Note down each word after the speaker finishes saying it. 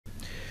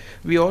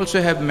We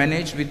also have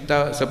managed with the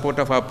support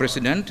of our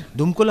president.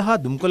 දුම්කොළ හා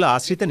දුම්කොළ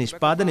ආශ්‍රිත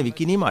නිෂ්පාදන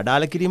විකිණීම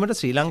අඩාල කිරීමට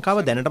ශ්‍රී ලංකාව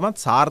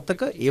දැනටමත්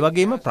සාර්ථක ඒ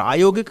වගේම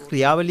ප්‍රායෝගික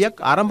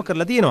ක්‍රියාවලියක් ආරම්භ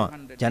කරලා තියෙනවා.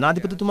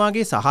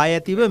 ජනාධිපතිතුමාගේ සහාය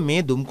ඇතිව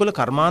මේ දුම්කොළ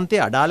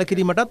කර්මාන්තය අඩාල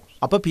කිරීමටත්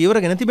අප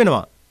පියවරගෙන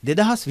තිබෙනවා.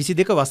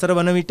 2022 වසර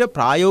වන විට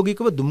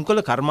ප්‍රායෝගිකව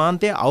දුම්කොළ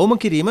කර්මාන්තය අවම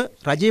කිරීම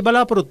රජයේ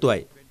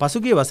බලාපොරොත්තුවයි.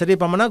 පසුගිය වසරේ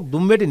පමණක්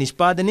දුම්වැටි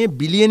නිෂ්පාදනයේ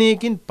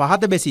බිලියනයකින්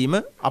පහත බැසීම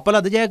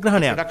අපලද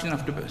ජයග්‍රහණයක්. Production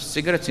of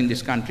cigarettes in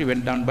this country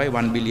went down by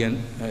 1 billion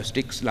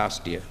sticks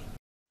last year.